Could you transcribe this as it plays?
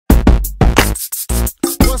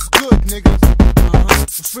niggas?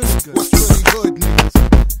 What's really good? What's really good, niggas?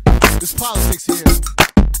 There's politics here.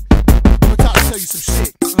 I'm about to tell you some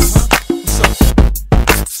shit. What's up?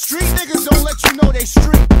 Street niggas don't let you know they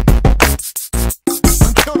street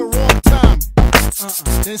until the wrong time.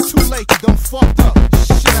 Then it's too late, you done fucked up.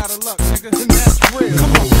 Shit out of luck, nigga. And that's real.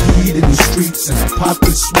 Come on. Weed in the streets and the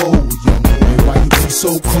pocket swole. Young boy, why you be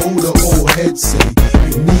so cold? The old head say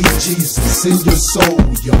you need Jesus in your soul.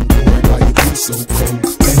 Young boy, why you be so cold?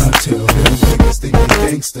 And I tell them niggas they be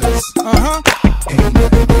gangsters. Ain't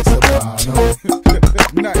nothing gangsta about them.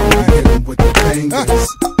 Hit them with the bangers.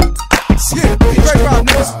 Yeah, right about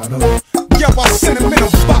this. Yo, I send him in a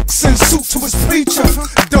boxing suit to his preacher.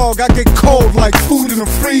 Dog, I get cold like food in the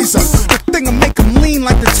freezer. The thing'll make him lean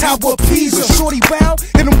like the Tower of Pisa. Shorty bow,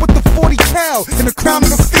 hit him with the 40 cal in the crown of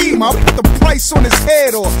the theme. I'll put the price on his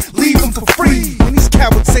head or leave him for free. And these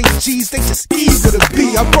cowards ain't G's, they just eager to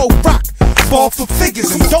be. I roll rock, ball for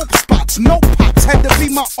figures and dope spots. No pops, had to be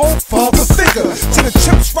my own father figure. To the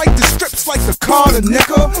chips, right the strips like the Carter,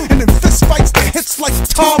 nigga. And then fist fights the hits like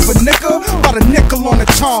Tarver, nigga. About a nickel on the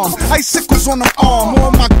charm, icicles on the arm,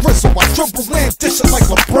 on my gristle. I dribble and dish it like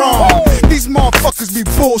LeBron. These motherfuckers be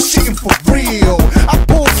bullshitting for real. I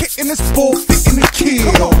bull kicking this bull fitting the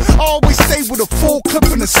kill. I always stay with a full clip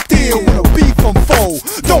and a steel. With a beef on foe.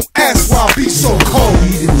 Don't ask why I be so cold.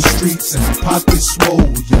 Weed in the streets and the pocket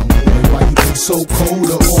swole. Young boy, why you be so cold?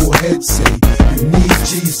 The old head say you need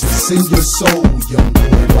Jesus in your soul. Young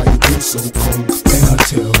boy, why you be so cold? And I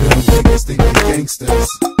tell them niggas they be gangsters.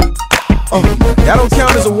 That don't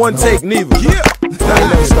count as a one take neither. Yeah. Now you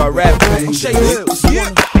never start rapping.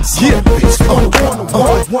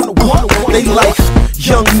 They like,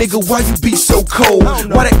 young nigga, why you be so cold?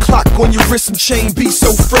 Why that clock on your wrist and chain be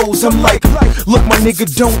so froze? I'm like, look my nigga,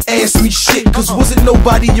 don't ask me shit. Cause wasn't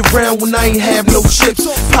nobody around when I ain't have no chips.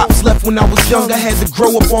 Pops left when I was young, I had to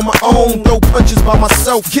grow up on my own. Throw punches by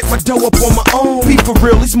myself, get my dough up on my own. Be for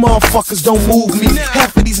real, these motherfuckers don't move me.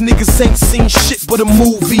 Half of these niggas ain't seen shit but a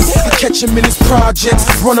movie. I catch him in his projects,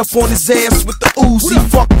 run up on his ass with the Uzi.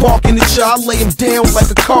 Fuck barking at ya, I lay him down like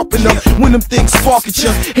a carpenter. When them things spark at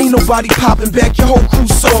ya, ain't nobody popping back. Your whole crew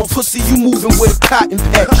soft, pussy, you moving with a cotton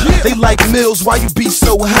pack. They like Mills, why you be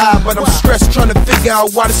so high? But I'm stressed trying to figure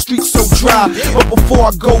out why the streets so dry. But before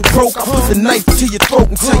I go broke, I put the knife to your throat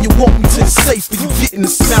until you walk me to the safe and you get in the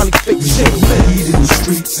smiley face. Weed in the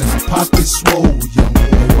streets and the pocket swole. Young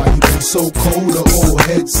boy, why you be so cold? The old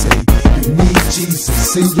head say you need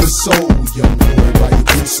Jesus in your soul. Young boy, why you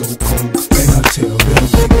be so cold? And I tell them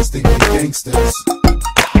niggas they be gangsters.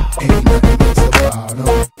 Ain't nothing gangsta about them.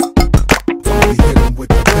 We hit them with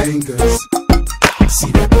the bangers.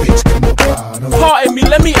 See that bitch come up out of. Pardon me,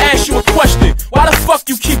 let me ask you a question. Why the fuck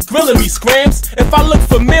you keep grilling me, Scrams? If I look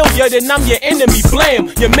familiar, then I'm your enemy, blam.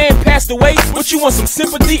 Your man passed away, but you want some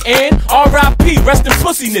sympathy and R.I.P., rest in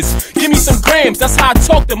pussiness. Give me some grams, that's how I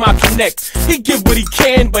talk to my connect. He give what he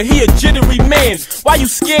can, but he a jittery man. Why you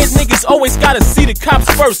scared niggas always gotta see the cops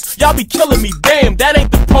first? Y'all be killing me, damn, that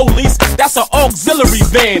ain't the police, that's an auxiliary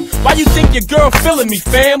van. Why you think your girl feeling me,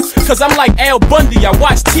 fam? Cause I'm like Al Bundy, I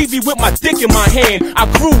watch TV with my dick in my hand. I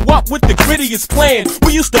grew up with the grittiest plan.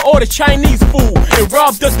 We used to order Chinese food and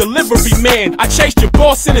rob the delivery man. I chased your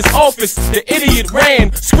boss in his office, the idiot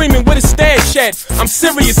ran, screaming with his stash at. I'm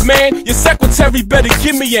serious, man, your secretary better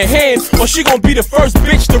give me a hand, or she gon' be the first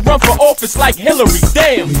bitch to run for office like Hillary,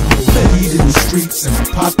 damn. Weed in the streets and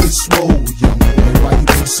the pocket swole. Young boy, why you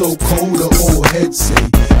be so cold? The old head say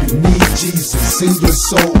you need Jesus in your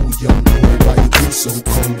soul. Young boy, why you be so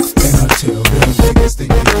cold? And I tell them niggas they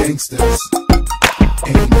be gangsters.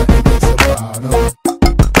 Ain't nothing gangsta about them.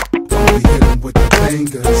 We hit them with the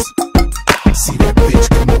bangers. See that